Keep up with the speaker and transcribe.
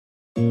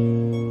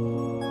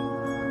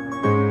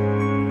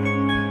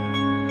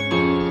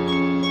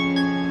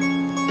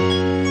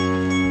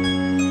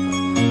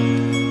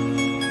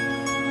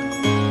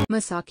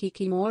Masaaki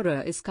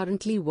Kimura is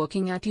currently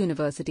working at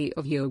University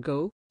of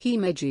Hyogo,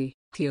 Himeji,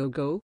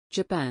 Hyogo,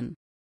 Japan.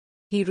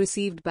 He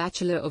received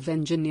Bachelor of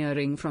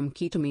Engineering from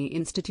Kitami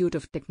Institute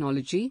of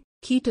Technology,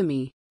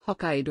 Kitami,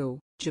 Hokkaido,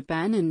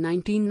 Japan in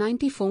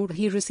 1994.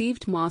 He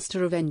received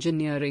Master of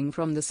Engineering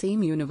from the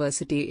same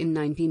university in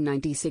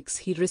 1996.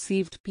 He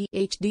received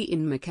PhD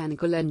in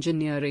Mechanical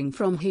Engineering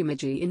from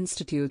Himeji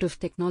Institute of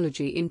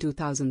Technology in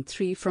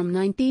 2003. From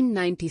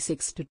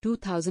 1996 to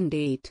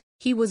 2008,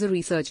 he was a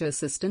research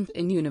assistant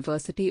in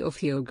University of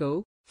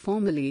Hyogo,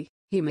 formerly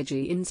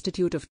Himeji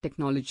Institute of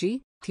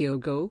Technology,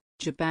 Hyogo,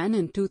 Japan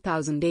in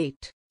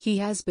 2008. He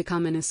has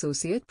become an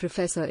associate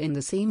professor in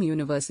the same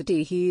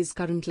university. He is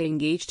currently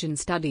engaged in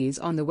studies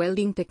on the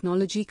welding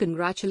technology.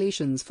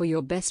 Congratulations for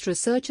your Best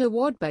Research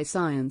Award by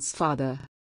Science Father.